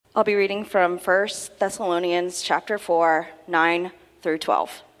I'll be reading from 1 Thessalonians chapter 4, 9 through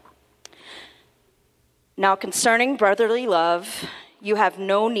 12. Now concerning brotherly love, you have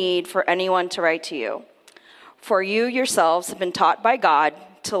no need for anyone to write to you, for you yourselves have been taught by God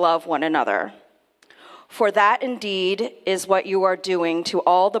to love one another. For that indeed is what you are doing to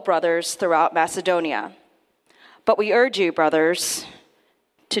all the brothers throughout Macedonia. But we urge you, brothers,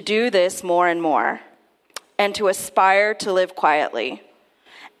 to do this more and more, and to aspire to live quietly,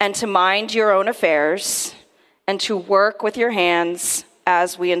 and to mind your own affairs, and to work with your hands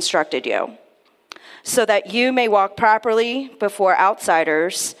as we instructed you, so that you may walk properly before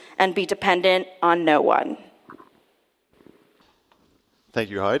outsiders and be dependent on no one.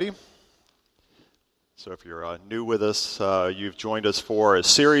 Thank you, Heidi. So if you're new with us, you've joined us for a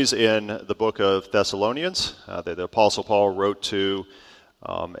series in the book of Thessalonians that the Apostle Paul wrote to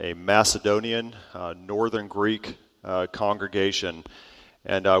a Macedonian, Northern Greek congregation.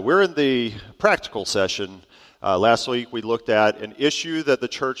 And we're in the practical session. Last week we looked at an issue that the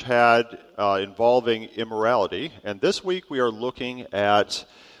church had involving immorality. And this week we are looking at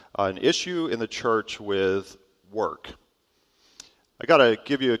an issue in the church with work. I got to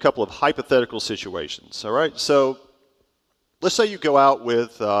give you a couple of hypothetical situations, all right? So let's say you go out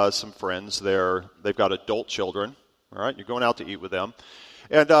with some friends. They've got adult children, all right? You're going out to eat with them.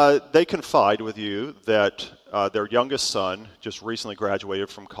 And they confide with you that their youngest son just recently graduated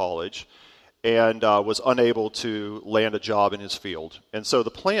from college and was unable to land a job in his field. And so the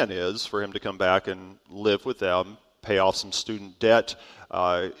plan is for him to come back and live with them, pay off some student debt,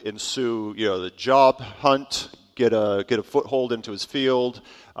 ensue the job hunt, get a foothold into his field,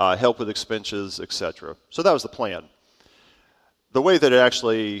 help with expenses, etc. So that was the plan. The way that it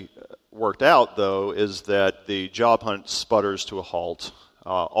actually worked out, though, is that the job hunt sputters to a halt.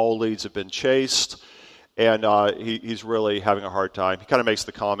 All leads have been chased, and he's really having a hard time. He kind of makes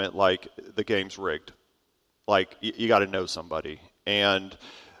the comment like, the game's rigged. Like, you got to know somebody. And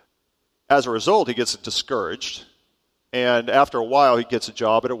as a result, he gets discouraged. And after a while, he gets a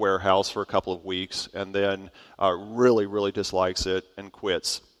job at a warehouse for a couple of weeks, and then really, really dislikes it and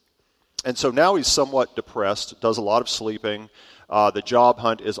quits. And so now he's somewhat depressed, does a lot of sleeping. The job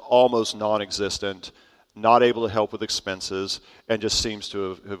hunt is almost non-existent, not able to help with expenses, and just seems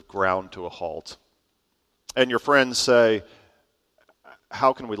to have ground to a halt. And your friends say,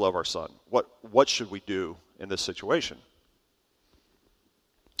 how can we love our son? What should we do in this situation?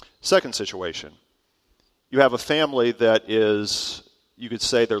 Second situation. You have a family that is, you could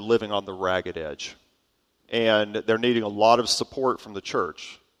say they're living on the ragged edge. And they're needing a lot of support from the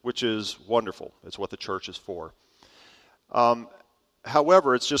church, which is wonderful. It's what the church is for.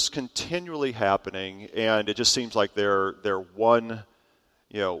 However, it's just continually happening, and it just seems like they're one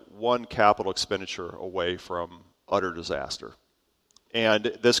capital expenditure away from utter disaster.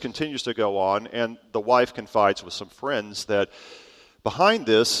 And this continues to go on, and the wife confides with some friends that behind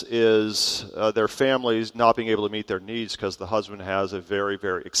this is their families not being able to meet their needs because the husband has a very,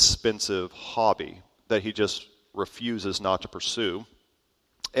 very expensive hobby that he just refuses not to pursue.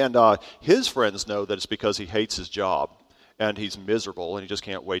 And his friends know that it's because he hates his job. And he's miserable, and he just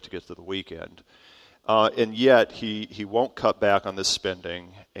can't wait to get to the weekend. And yet, he won't cut back on this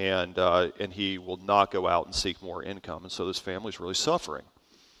spending, and he will not go out and seek more income. And so this family's really suffering.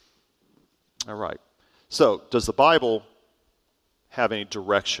 All right. So, does the Bible have any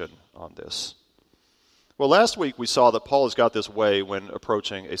direction on this? Well, last week we saw that Paul has got this way when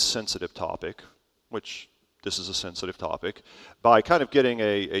approaching a sensitive topic, which this is a sensitive topic, by kind of getting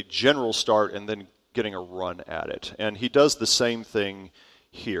a general start and then getting a run at it. And he does the same thing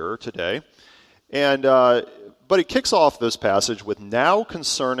here today. And but he kicks off this passage with now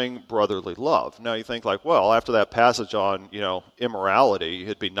concerning brotherly love. Now you think like, well, after that passage on, immorality,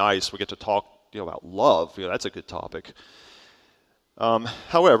 it'd be nice we get to talk, about love. That's a good topic.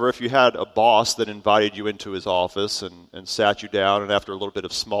 However, if you had a boss that invited you into his office and sat you down, and after a little bit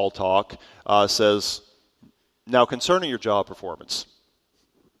of small talk, says, now concerning your job performance,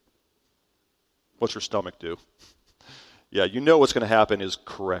 what's your stomach do? Yeah, what's going to happen is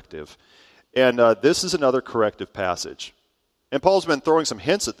corrective. And this is another corrective passage. And Paul's been throwing some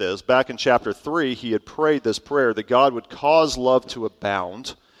hints at this. Back in chapter 3, he had prayed this prayer that God would cause love to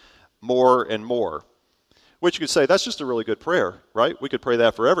abound more and more. Which you could say, that's just a really good prayer, right? We could pray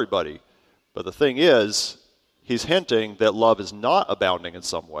that for everybody. But the thing is, he's hinting that love is not abounding in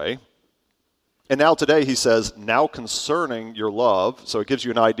some way. And now today he says, now concerning your love. So it gives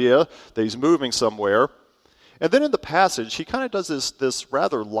you an idea that he's moving somewhere. And then in the passage, he kind of does this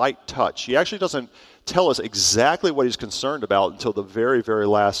rather light touch. He actually doesn't tell us exactly what he's concerned about until the very, very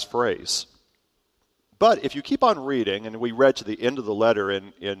last phrase. But if you keep on reading, and we read to the end of the letter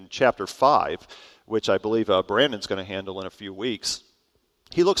in chapter 5, which I believe Brandon's going to handle in a few weeks,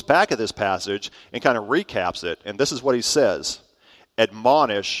 he looks back at this passage and kind of recaps it, and this is what he says: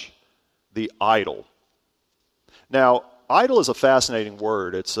 admonish the idle. Now, idle is a fascinating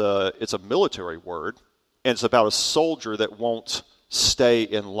word. It's a military word, and it's about a soldier that won't stay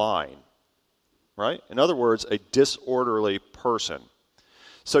in line, right? In other words, a disorderly person.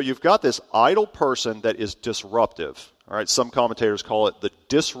 So you've got this idle person that is disruptive. All right, some commentators call it the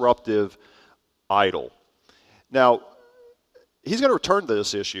disruptive idle. Now, he's going to return to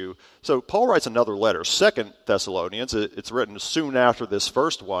this issue. So Paul writes another letter, 2 Thessalonians. It's written soon after this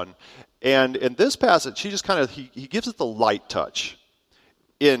first one. And in this passage, he gives it the light touch.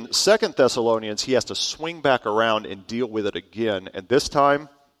 In 2 Thessalonians, he has to swing back around and deal with it again. And this time,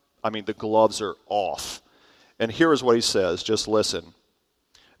 the gloves are off. And here is what he says. Just listen.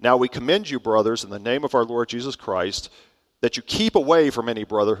 Now we commend you, brothers, in the name of our Lord Jesus Christ, that you keep away from any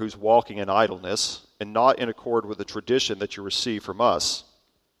brother who's walking in idleness and not in accord with the tradition that you receive from us.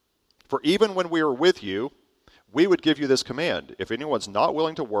 For even when we are with you, we would give you this command: if anyone's not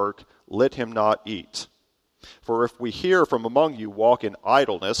willing to work, let him not eat. For if we hear from among you walk in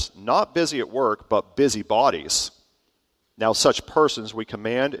idleness, not busy at work, but busy bodies. Now such persons we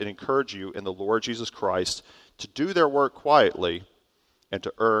command and encourage you in the Lord Jesus Christ to do their work quietly and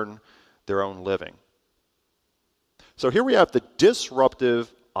to earn their own living. So here we have the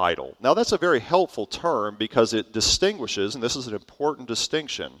disruptive idle. Now that's a very helpful term because it distinguishes, and this is an important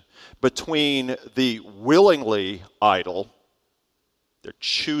distinction, between the willingly idle, they're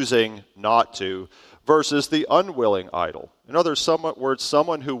choosing not to, versus the unwilling idle. In other words,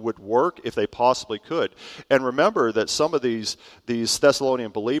 someone who would work if they possibly could. And remember that some of these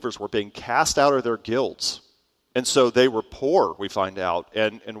Thessalonian believers were being cast out of their guilds. And so they were poor, we find out,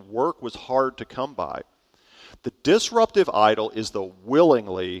 and work was hard to come by. The disruptive idle is the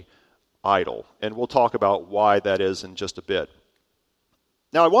willingly idle, and we'll talk about why that is in just a bit.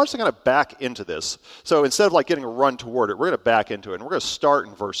 Now, I want us to kind of back into this. So instead of getting a run toward it, we're going to back into it, and we're going to start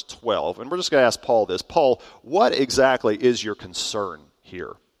in verse 12, and we're just going to ask Paul this. Paul, what exactly is your concern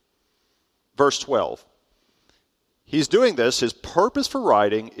here? Verse 12. He's doing this. His purpose for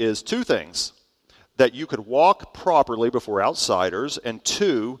writing is two things: that you could walk properly before outsiders, and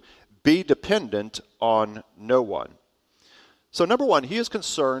two, be dependent on no one. So number one, he is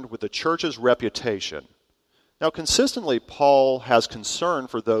concerned with the church's reputation. Now consistently, Paul has concern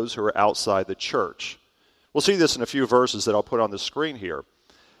for those who are outside the church. We'll see this in a few verses that I'll put on the screen here.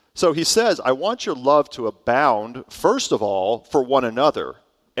 So he says, I want your love to abound, first of all, for one another,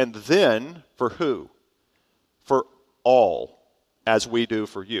 and then for who? For all, as we do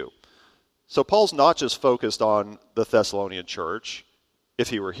for you. So Paul's not just focused on the Thessalonian church. If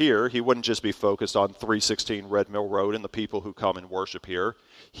he were here, he wouldn't just be focused on 316 Red Mill Road and the people who come and worship here.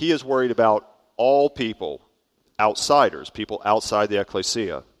 He is worried about all people, outsiders, people outside the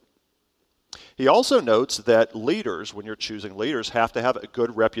ecclesia. He also notes that leaders, when you're choosing leaders, have to have a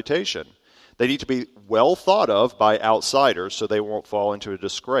good reputation. They need to be well thought of by outsiders so they won't fall into a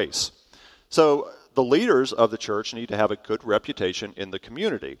disgrace. So the leaders of the church need to have a good reputation in the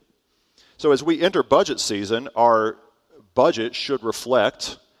community. So as we enter budget season, our budget should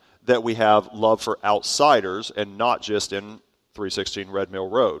reflect that we have love for outsiders and not just in 316 Red Mill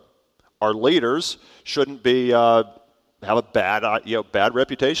Road. Our leaders shouldn't be have a bad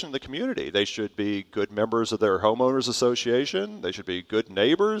reputation in the community. They should be good members of their homeowners association. They should be good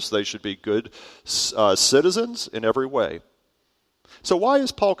neighbors. They should be good citizens in every way. So why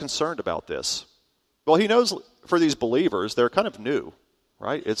is Paul concerned about this? Well, he knows for these believers, they're kind of new.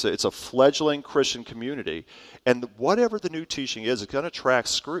 Right? It's a fledgling Christian community. And whatever the new teaching is, it's going to attract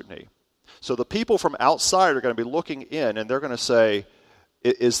scrutiny. So the people from outside are going to be looking in, and they're going to say,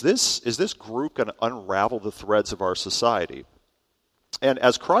 is this group going to unravel the threads of our society? And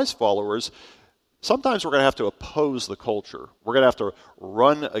as Christ followers, sometimes we're going to have to oppose the culture. We're going to have to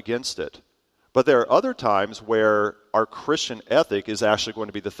run against it. But there are other times where our Christian ethic is actually going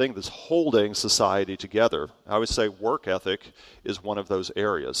to be the thing that's holding society together. I would say work ethic is one of those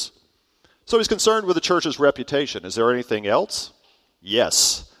areas. So he's concerned with the church's reputation. Is there anything else?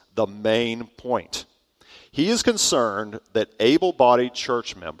 Yes, the main point. He is concerned that able-bodied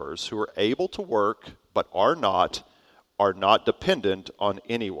church members who are able to work but are not dependent on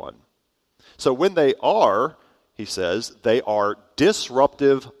anyone. So when they are, he says, they are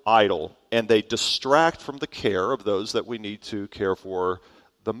disruptive idle, and they distract from the care of those that we need to care for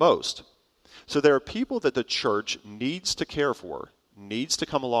the most. So there are people that the church needs to care for, needs to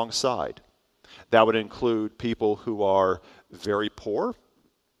come alongside. That would include people who are very poor.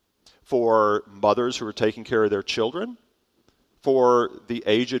 for mothers who are taking care of their children, for the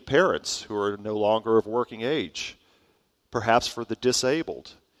aged parents who are no longer of working age, perhaps for the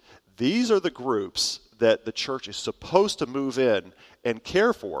disabled. These are the groups that the church is supposed to move in and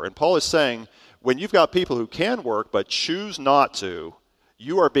care for. And Paul is saying, when you've got people who can work but choose not to,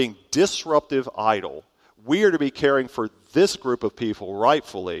 you are being disruptive idle. We are to be caring for this group of people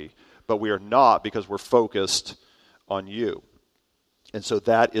rightfully, but we are not because we're focused on you. And so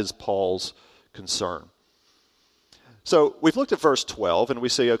that is Paul's concern. So we've looked at verse 12 and we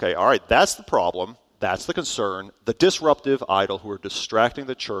say, okay, all right, that's the problem. That's the concern, the disruptive idol who are distracting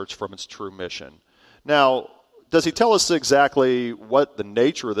the church from its true mission. Now, does he tell us exactly what the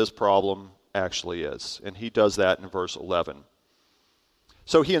nature of this problem actually is? And he does that in verse 11.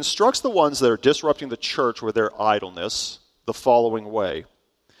 So he instructs the ones that are disrupting the church with their idleness the following way.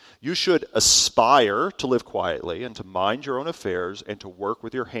 You should aspire to live quietly and to mind your own affairs and to work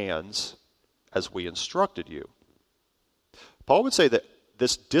with your hands as we instructed you. Paul would say that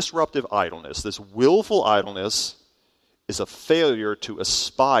this disruptive idleness, this willful idleness, is a failure to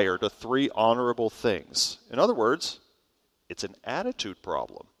aspire to three honorable things. In other words, it's an attitude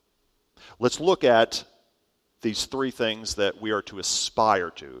problem. Let's look at these three things that we are to aspire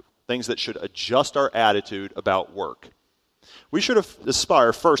to, things that should adjust our attitude about work. We should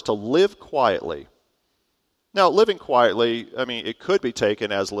aspire first to live quietly. Now, living quietly, it could be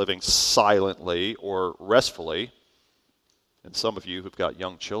taken as living silently or restfully. And some of you who've got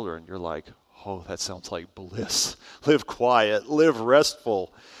young children, you're like, oh, that sounds like bliss. Live quiet, live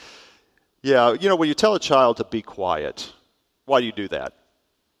restful. Yeah, when you tell a child to be quiet, why do you do that?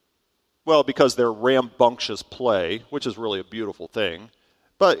 Well, because their rambunctious play, which is really a beautiful thing,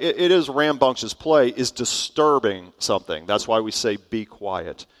 but it is rambunctious play, is disturbing something. That's why we say be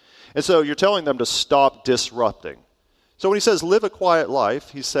quiet. And so you're telling them to stop disrupting. So when he says live a quiet life,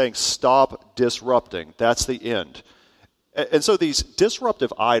 he's saying stop disrupting. That's the end. And so these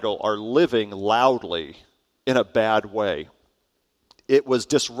disruptive idol are living loudly in a bad way. It was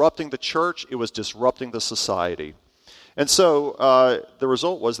disrupting the church. It was disrupting the society. And so the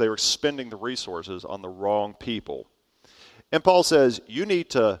result was they were spending the resources on the wrong people. And Paul says, you need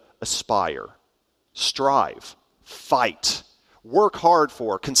to aspire, strive, fight, work hard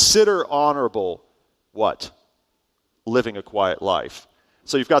for, consider honorable, what? Living a quiet life.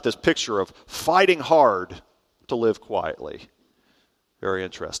 So you've got this picture of fighting hard to live quietly. Very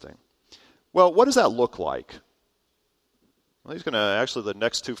interesting. Well, what does that look like? Well, he's going to actually, the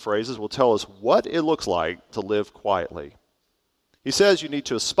next two phrases will tell us what it looks like to live quietly. He says you need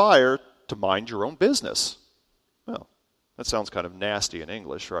to aspire to mind your own business. Well, that sounds kind of nasty in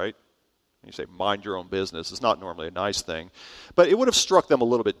English, right? You say mind your own business. It's not normally a nice thing. But it would have struck them a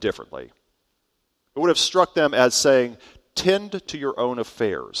little bit differently. It would have struck them as saying, tend to your own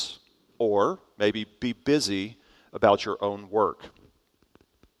affairs, or maybe be busy about your own work.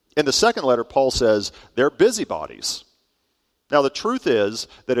 In the second letter, Paul says they're busybodies. Now, the truth is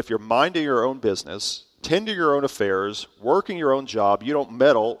that if you're minding your own business, tend to your own affairs, working your own job, you don't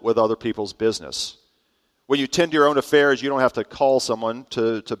meddle with other people's business. When you tend to your own affairs, you don't have to call someone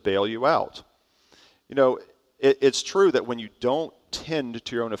to bail you out. It's true that when you don't tend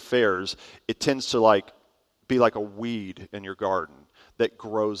to your own affairs, it tends to be like a weed in your garden that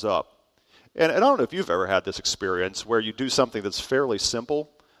grows up. And I don't know if you've ever had this experience where you do something that's fairly simple,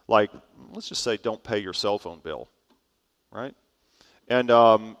 like, let's just say don't pay your cell phone bill, right? And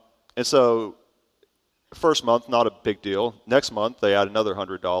so first month, not a big deal. Next month, they add another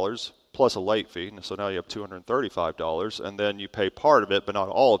 $100 plus a late fee, so now you have $235, and then you pay part of it, but not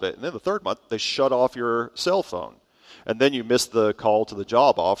all of it. And then the third month, they shut off your cell phone. And then you miss the call to the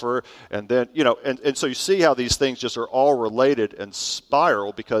job offer, and then, and so you see how these things just are all related and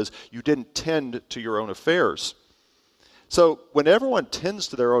spiral because you didn't tend to your own affairs. So when everyone tends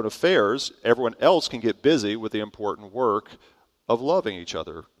to their own affairs, everyone else can get busy with the important work of loving each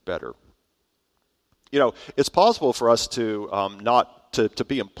other better. It's possible for us to not to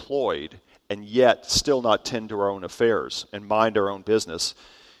be employed and yet still not tend to our own affairs and mind our own business.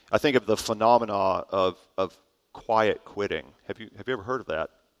 I think of the phenomena of quiet quitting. Have you ever heard of that?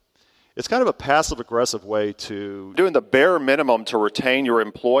 It's kind of a passive-aggressive way to doing the bare minimum to retain your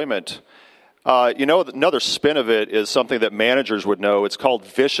employment. Another spin of it is something that managers would know. It's called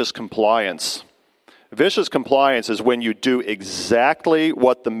vicious compliance. Vicious compliance is when you do exactly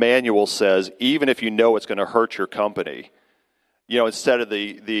what the manual says, even if you know it's going to hurt your company. Instead of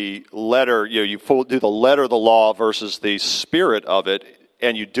the letter, you do the letter of the law versus the spirit of it.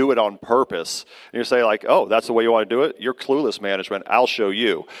 and you do it on purpose, and you say like, oh, that's the way you want to do it? You're clueless management. I'll show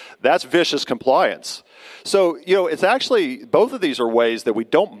you. That's vicious compliance. So, it's actually, both of these are ways that we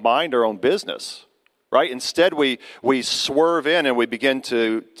don't mind our own business, right? Instead, we swerve in and we begin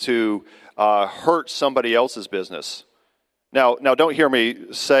to hurt somebody else's business. Now, don't hear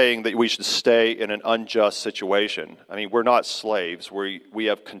me saying that we should stay in an unjust situation. I mean, we're not slaves. We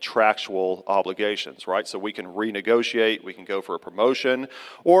have contractual obligations, right? So we can renegotiate, we can go for a promotion,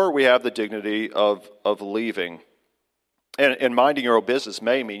 or we have the dignity of leaving. And minding your own business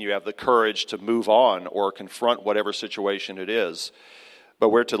may mean you have the courage to move on or confront whatever situation it is. But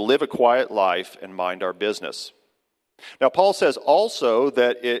we're to live a quiet life and mind our business. Now, Paul says also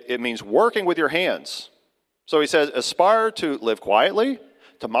that it means working with your hands. So he says, aspire to live quietly,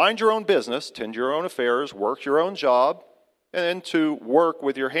 to mind your own business, tend your own affairs, work your own job, and then to work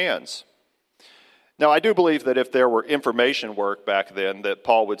with your hands. Now, I do believe that if there were information work back then, that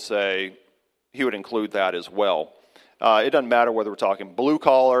Paul would say he would include that as well. It doesn't matter whether we're talking blue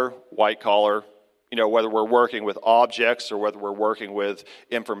collar, white collar, whether we're working with objects or whether we're working with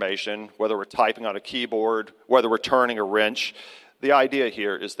information, whether we're typing on a keyboard, whether we're turning a wrench. The idea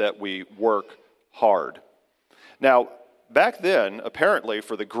here is that we work hard. Now, back then, apparently,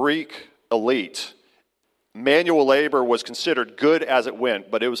 for the Greek elite, manual labor was considered good as it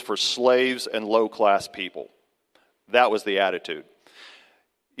went, but it was for slaves and low-class people. That was the attitude.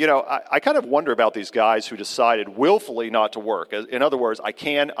 I kind of wonder about these guys who decided willfully not to work. In other words,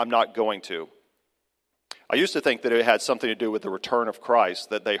 I'm not going to. I used to think that it had something to do with the return of Christ,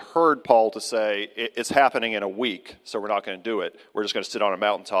 that they heard Paul to say, it's happening in a week, so we're not going to do it. We're just going to sit on a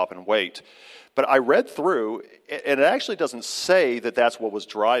mountaintop and wait. But I read through, and it actually doesn't say that that's what was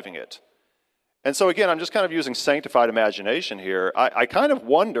driving it. And so again, I'm just kind of using sanctified imagination here. I kind of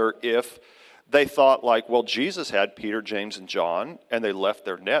wonder if they thought like, well, Jesus had Peter, James, and John, and they left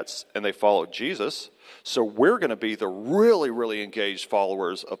their nets, and they followed Jesus. So we're going to be the really, really engaged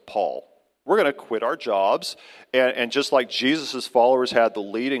followers of Paul. We're going to quit our jobs, and just like Jesus' followers had the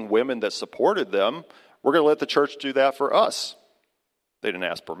leading women that supported them, we're going to let the church do that for us. They didn't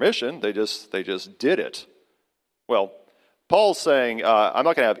ask permission. They just did it. Well, Paul's saying, I'm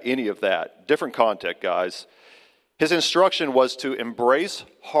not going to have any of that. Different context, guys. His instruction was to embrace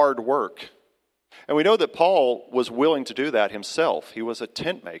hard work. And we know that Paul was willing to do that himself. He was a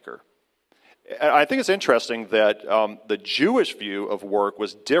tent maker. And I think it's interesting that the Jewish view of work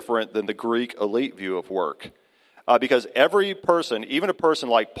was different than the Greek elite view of work. Because every person, even a person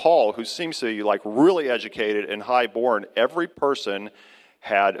like Paul, who seems to be like really educated and high-born, every person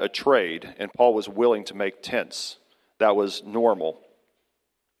had a trade, and Paul was willing to make tents. That was normal.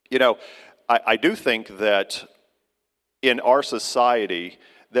 I do think that in our society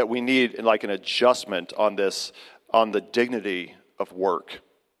that we need like an adjustment on the dignity of work.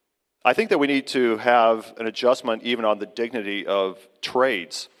 I think that we need to have an adjustment even on the dignity of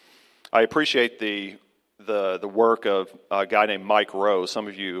trades. I appreciate the work of a guy named Mike Rowe. Some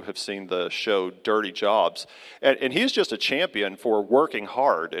of you have seen the show Dirty Jobs. And he's just a champion for working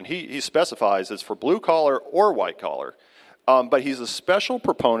hard. And he specifies it's for blue collar or white collar. But he's a special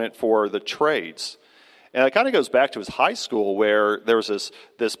proponent for the trades. And it kind of goes back to his high school where there was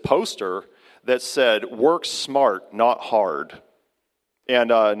this poster that said, work smart, not hard.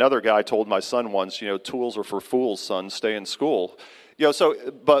 And another guy told my son once, tools are for fools, son, stay in school.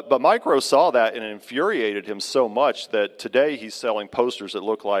 But Mike Rowe saw that and it infuriated him so much that today he's selling posters that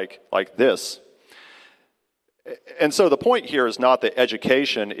look like this. And so the point here is not that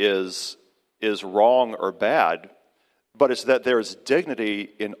education is wrong or bad, but it's that there's dignity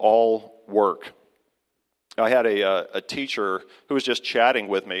in all work. I had a teacher who was just chatting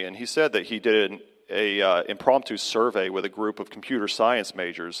with me, and he said that he did an impromptu survey with a group of computer science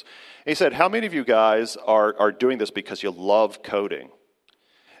majors. And he said, how many of you guys are doing this because you love coding?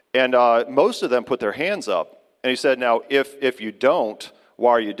 And most of them put their hands up. And he said, now, if you don't,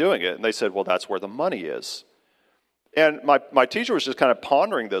 why are you doing it? And they said, well, that's where the money is. And my teacher was just kind of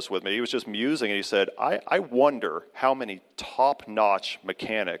pondering this with me. He was just musing, and he said, I wonder how many top-notch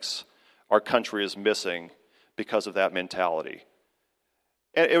mechanics our country is missing because of that mentality.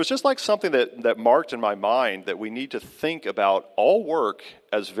 And it was just like something that marked in my mind that we need to think about all work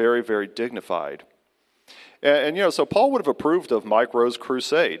as very, very dignified. And so Paul would have approved of Mike Rowe's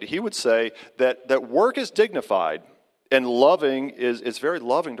crusade. He would say that work is dignified, and loving is very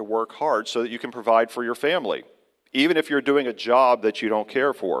loving to work hard so that you can provide for your family, even if you're doing a job that you don't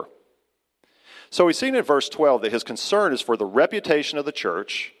care for. So we've seen in verse 12 that his concern is for the reputation of the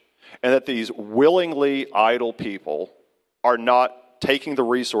church, and that these willingly idle people are not taking the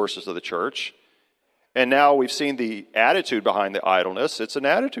resources of the church. And now we've seen the attitude behind the idleness. It's an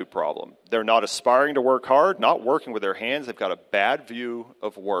attitude problem. They're not aspiring to work hard, not working with their hands. They've got a bad view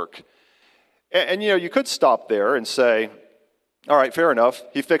of work. And you could stop there and say, all right, fair enough,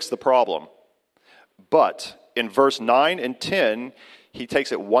 he fixed the problem. But in verse 9 and 10, he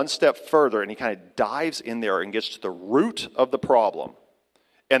takes it one step further and he kind of dives in there and gets to the root of the problem.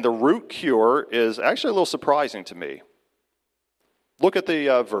 And the root cure is actually a little surprising to me. Look at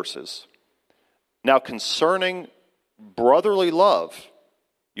the verses. Now, concerning brotherly love,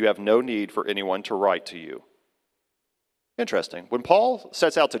 you have no need for anyone to write to you. Interesting. When Paul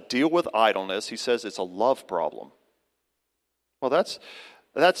sets out to deal with idleness, he says it's a love problem. Well, that's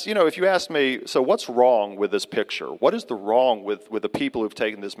if you ask me, so what's wrong with this picture? What is the wrong with the people who've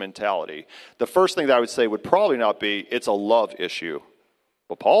taken this mentality? The first thing that I would say would probably not be it's a love issue.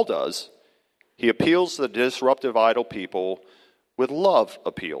 But Paul does. He appeals to the disruptive, idle people with love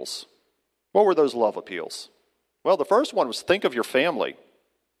appeals. What were those love appeals? Well, the first one was think of your family.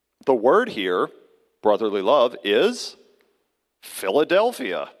 The word here, brotherly love, is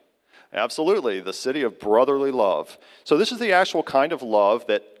Philadelphia. Absolutely, the city of brotherly love. So this is the actual kind of love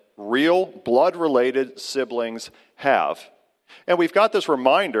that real blood-related siblings have. And we've got this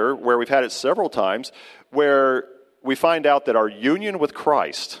reminder, where we've had it several times, where we find out that our union with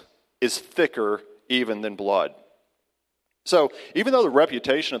Christ is thicker even than blood. So even though the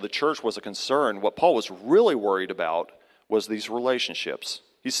reputation of the church was a concern, what Paul was really worried about was these relationships.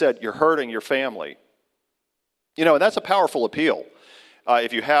 He said, you're hurting your family. And that's a powerful appeal.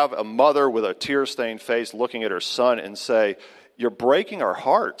 If you have a mother with a tear-stained face looking at her son and say, you're breaking our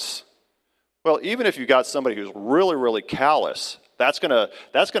hearts. Well, even if you got somebody who's really, really callous, that's gonna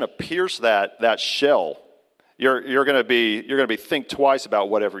pierce that shell. You're gonna be think twice about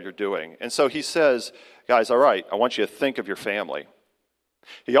whatever you're doing. And so he says, guys, all right, I want you to think of your family.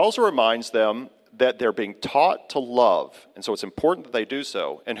 He also reminds them that they're being taught to love, and so it's important that they do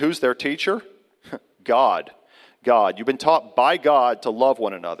so. And who's their teacher? God. You've been taught by God to love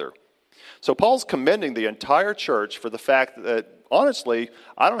one another. So Paul's commending the entire church for the fact that, honestly,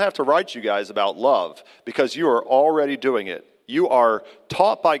 I don't have to write you guys about love because you are already doing it. You are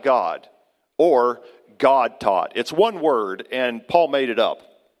taught by God, or God taught. It's one word, and Paul made it up.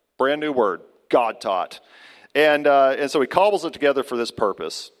 Brand new word, God taught. And so he cobbles it together for this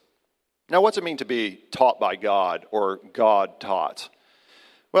purpose. Now, what's it mean to be taught by God or God taught?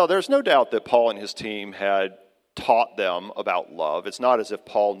 Well, there's no doubt that Paul and his team had taught them about love. It's not as if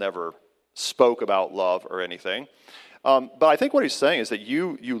Paul never spoke about love or anything. But I think what he's saying is that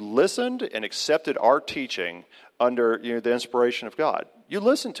you listened and accepted our teaching under the inspiration of God. You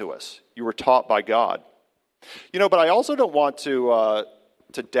listened to us. You were taught by God. But I also don't want to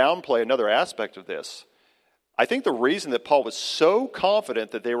downplay another aspect of this. I think the reason that Paul was so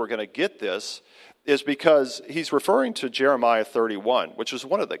confident that they were going to get this is because he's referring to Jeremiah 31, which is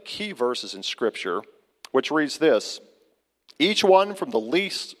one of the key verses in Scripture, which reads this: each one from the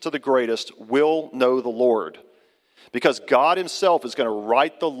least to the greatest will know the Lord, because God himself is going to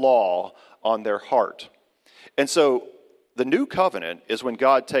write the law on their heart. And so the new covenant is when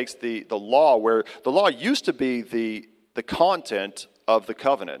God takes the law, where the law used to be the content of the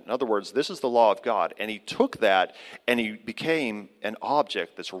covenant. In other words, this is the law of God. And he took that and he became an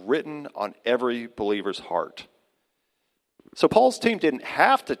object that's written on every believer's heart. So Paul's team didn't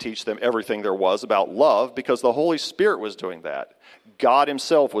have to teach them everything there was about love because the Holy Spirit was doing that. God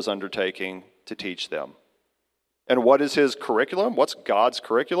himself was undertaking to teach them. And what is his curriculum? What's God's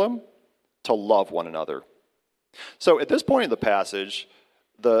curriculum? To love one another. So at this point in the passage,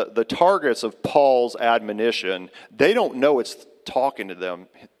 the targets of Paul's admonition, they don't know it's talking to them.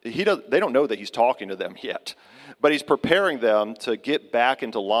 They don't know that he's talking to them yet. But he's preparing them to get back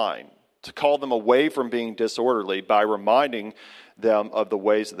into line, to call them away from being disorderly by reminding them of the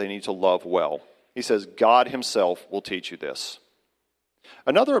ways that they need to love well. He says, God himself will teach you this.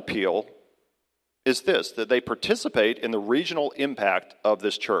 Another appeal is this, that they participate in the regional impact of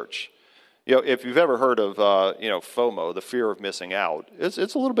this church. If you've ever heard of, FOMO, the fear of missing out, it's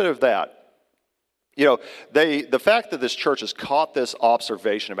a little bit of that. The fact that this church has caught this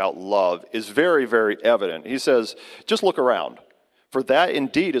observation about love is very, very evident. He says, just look around. For that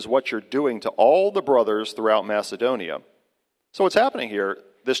indeed is what you're doing to all the brothers throughout Macedonia. So what's happening here,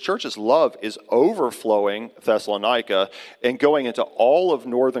 this church's love is overflowing Thessalonica and going into all of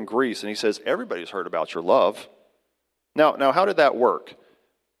northern Greece. And he says, everybody's heard about your love. Now, how did that work?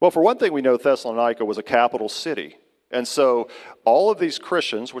 Well, for one thing, we know Thessalonica was a capital city. And so all of these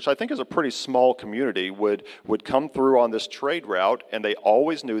Christians, which I think is a pretty small community, would come through on this trade route, and they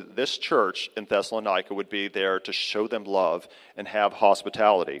always knew that this church in Thessalonica would be there to show them love and have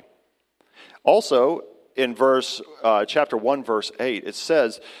hospitality. Also, in chapter 1, verse 8, it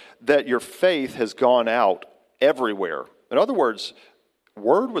says that your faith has gone out everywhere. In other words,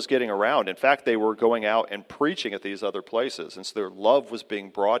 word was getting around. In fact, they were going out and preaching at these other places, and so their love was being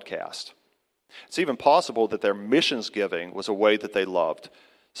broadcast. It's even possible that their missions giving was a way that they loved.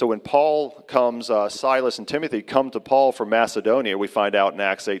 So when Silas and Timothy come to Paul from Macedonia, we find out in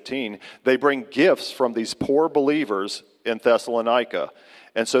Acts 18, they bring gifts from these poor believers in Thessalonica.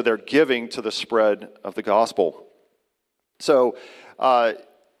 And so they're giving to the spread of the gospel. So I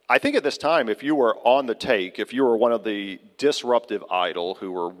think at this time, if you were on the take, if you were one of the disruptive idle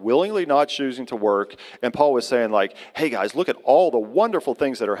who were willingly not choosing to work, and Paul was saying like, hey guys, look at all the wonderful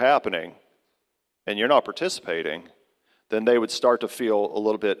things that are happening, and you're not participating, then they would start to feel a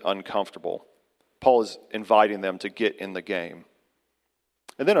little bit uncomfortable. Paul is inviting them to get in the game.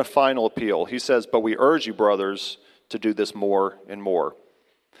 And then a final appeal. He says, but we urge you, brothers, to do this more and more.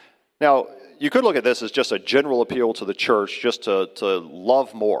 Now, you could look at this as just a general appeal to the church, just to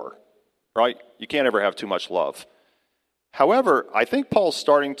love more, right? You can't ever have too much love. However, I think Paul's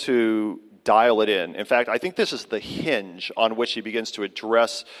starting to dial it in. In fact, I think this is the hinge on which he begins to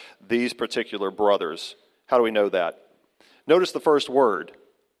address these particular brothers. How do we know that? Notice the first word,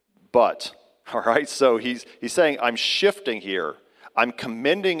 but. All right, so he's saying, I'm shifting here. I'm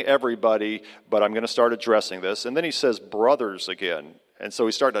commending everybody, but I'm going to start addressing this. And then he says brothers again. And so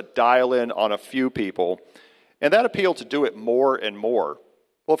he's starting to dial in on a few people. And that appeal to do it more and more.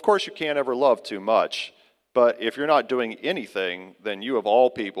 Well, of course, you can't ever love too much. But if you're not doing anything, then you of all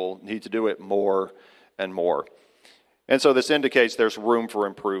people need to do it more and more. And so this indicates there's room for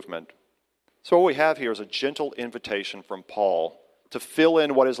improvement. So what we have here is a gentle invitation from Paul to fill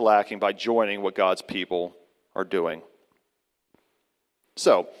in what is lacking by joining what God's people are doing.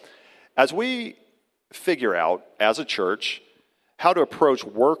 So, as we figure out, as a church, how to approach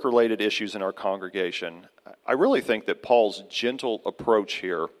work-related issues in our congregation, I really think that Paul's gentle approach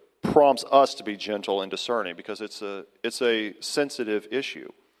here prompts us to be gentle and discerning because it's a sensitive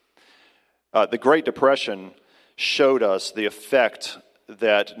issue. The Great Depression showed us the effect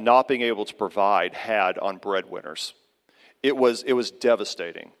that not being able to provide had on breadwinners. It was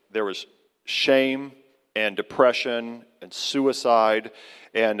devastating. There was shame and depression and suicide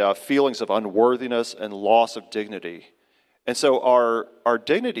and feelings of unworthiness and loss of dignity. And so our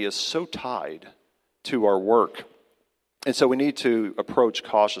dignity is so tied to our work. And so we need to approach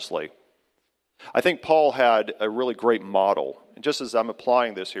cautiously. I think Paul had a really great model. And just as I'm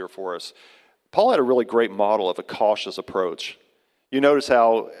applying this here for us, Paul had a really great model of a cautious approach. You notice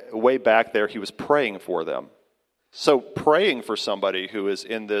how way back there he was praying for them. So praying for somebody who is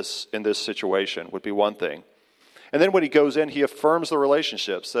in this situation would be one thing. And then when he goes in, he affirms the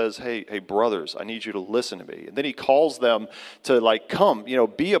relationship, says, hey, brothers, I need you to listen to me. And then he calls them to come,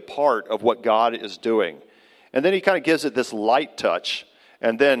 be a part of what God is doing. And then he kind of gives it this light touch.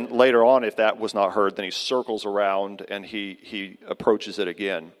 And then later on, if that was not heard, then he circles around and he approaches it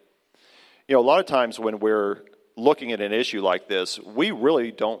again. A lot of times when we're looking at an issue like this, we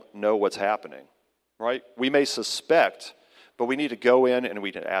really don't know what's happening, right? We may suspect, but we need to go in and we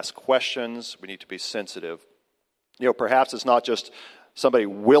need to ask questions. We need to be sensitive. Perhaps it's not just somebody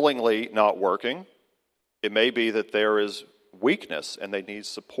willingly not working. It may be that there is weakness and they need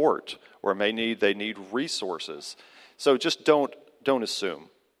support, or they need resources. So just don't assume.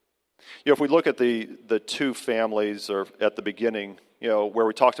 If we look at the two families, or at the beginning, where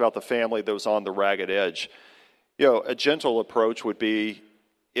we talked about the family that was on the ragged edge, a gentle approach would be,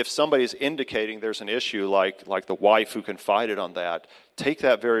 if somebody's indicating there's an issue, like the wife who confided on that, take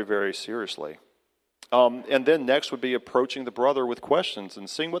that very, very seriously. And then next would be approaching the brother with questions and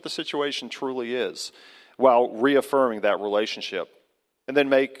seeing what the situation truly is, while reaffirming that relationship. And then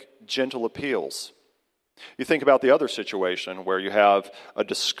make gentle appeals. You think about the other situation where you have a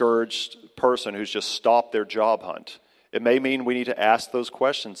discouraged person who's just stopped their job hunt. It may mean we need to ask those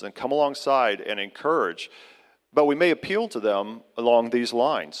questions and come alongside and encourage, but we may appeal to them along these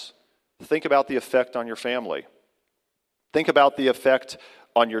lines. Think about the effect on your family. Think about the effect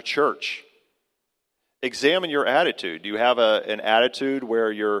on your church. Examine your attitude. Do you have an attitude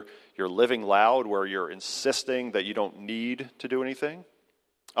where you're living loud, where you're insisting that you don't need to do anything?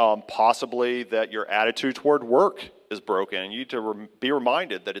 Possibly that your attitude toward work is broken, and you need to be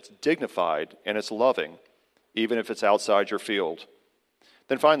reminded that it's dignified and it's loving, even if it's outside your field.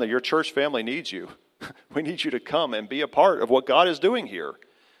 Then finally, your church family needs you. We need you to come and be a part of what God is doing here.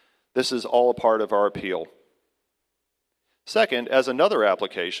 This is all a part of our appeal. Second, as another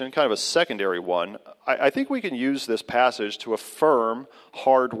application, kind of a secondary one, I think we can use this passage to affirm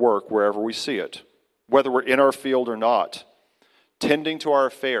hard work wherever we see it, whether we're in our field or not. Tending to our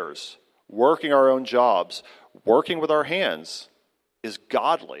affairs, working our own jobs, working with our hands is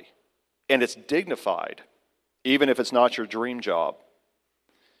godly and it's dignified, even if it's not your dream job.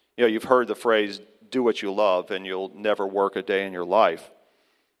 You know, you've heard the phrase, do what you love and you'll never work a day in your life.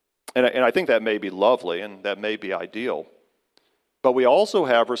 And I think that may be lovely and that may be ideal. But we also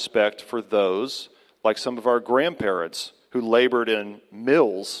have respect for those, like some of our grandparents, who labored in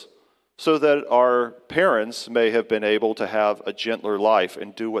mills so that our parents may have been able to have a gentler life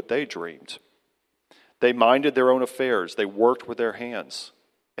and do what they dreamed. They minded their own affairs. They worked with their hands.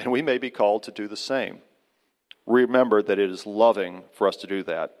 And we may be called to do the same. Remember that it is loving for us to do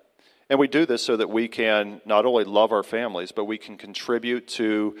that. And we do this so that we can not only love our families, but we can contribute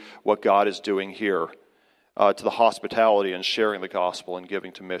to what God is doing here, to the hospitality and sharing the gospel and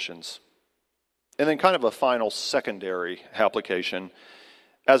giving to missions. And then kind of a final secondary application.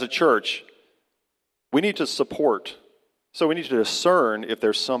 As a church, we need to support. So we need to discern if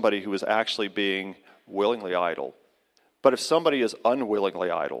there's somebody who is actually being willingly idle. But if somebody is unwillingly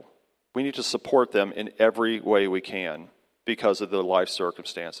idle, we need to support them in every way we can because of their life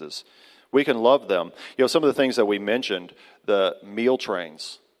circumstances. We can love them. You know, some of the things that we mentioned, the meal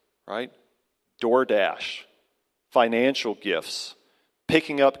trains, right? DoorDash, financial gifts,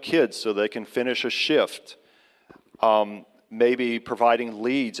 picking up kids so they can finish a shift, maybe providing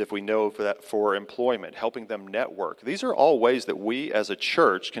leads if we know for employment, helping them network. These are all ways that we as a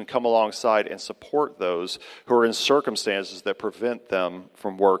church can come alongside and support those who are in circumstances that prevent them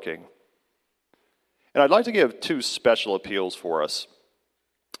from working. And I'd like to give two special appeals for us.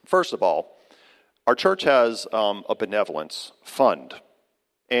 First of all, our church has a benevolence fund.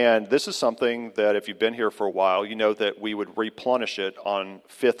 And this is something that if you've been here for a while, you know that we would replenish it on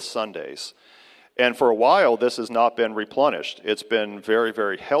fifth Sundays. And for a while, this has not been replenished. It's been very,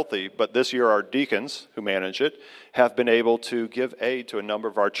 very healthy. But this year, our deacons who manage it have been able to give aid to a number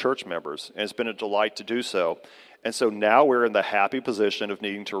of our church members. And it's been a delight to do so. And so now we're in the happy position of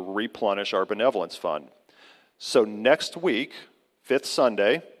needing to replenish our benevolence fund. So next week, fifth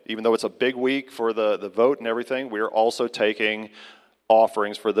Sunday, even though it's a big week for the vote and everything, we're also taking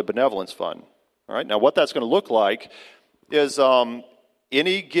offerings for the benevolence fund. All right. Now, what that's going to look like is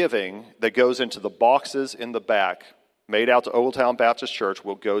any giving that goes into the boxes in the back, made out to Old Town Baptist Church,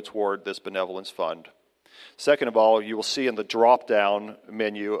 will go toward this benevolence fund. Second of all, you will see in the drop-down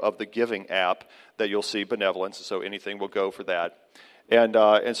menu of the giving app that you'll see benevolence, so anything will go for that. And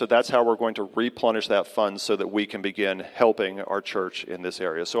so that's how we're going to replenish that fund so that we can begin helping our church in this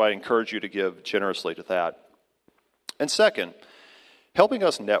area. So I encourage you to give generously to that. And second, helping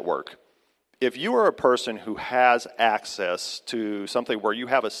us network. If you are a person who has access to something where you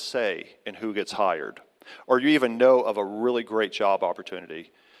have a say in who gets hired, or you even know of a really great job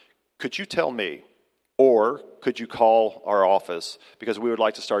opportunity, could you tell me? Or could you call our office? Because we would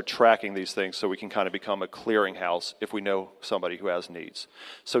like to start tracking these things so we can kind of become a clearinghouse if we know somebody who has needs.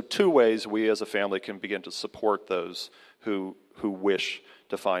 So two ways we as a family can begin to support those who wish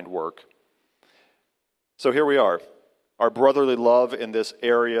to find work. So here we are. Our brotherly love in this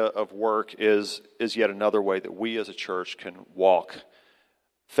area of work is yet another way that we as a church can walk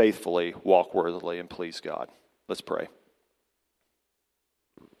faithfully, walk worthily, and please God. Let's pray.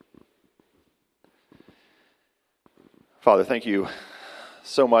 Father, thank you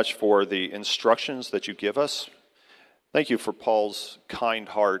so much for the instructions that you give us. Thank you for Paul's kind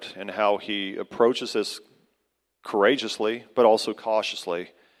heart and how he approaches this courageously, but also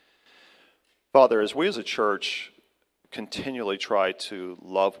cautiously. Father, as we as a church continually try to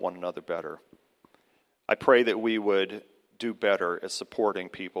love one another better, I pray that we would do better at supporting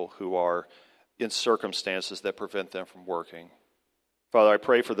people who are in circumstances that prevent them from working. Father, I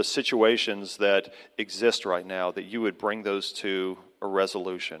pray for the situations that exist right now, that you would bring those to a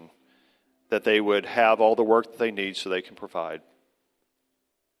resolution, that they would have all the work that they need so they can provide.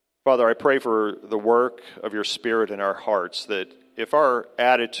 Father, I pray for the work of your Spirit in our hearts, that if our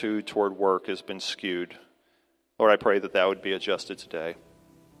attitude toward work has been skewed, Lord, I pray that that would be adjusted today.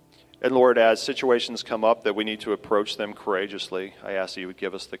 And Lord, as situations come up that we need to approach them courageously, I ask that you would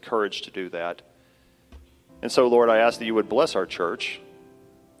give us the courage to do that. And so, Lord, I ask that you would bless our church.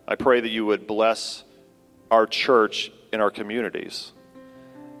 I pray that you would bless our church in our communities.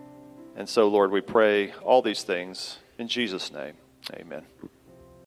 And so, Lord, we pray all these things in Jesus' name. Amen.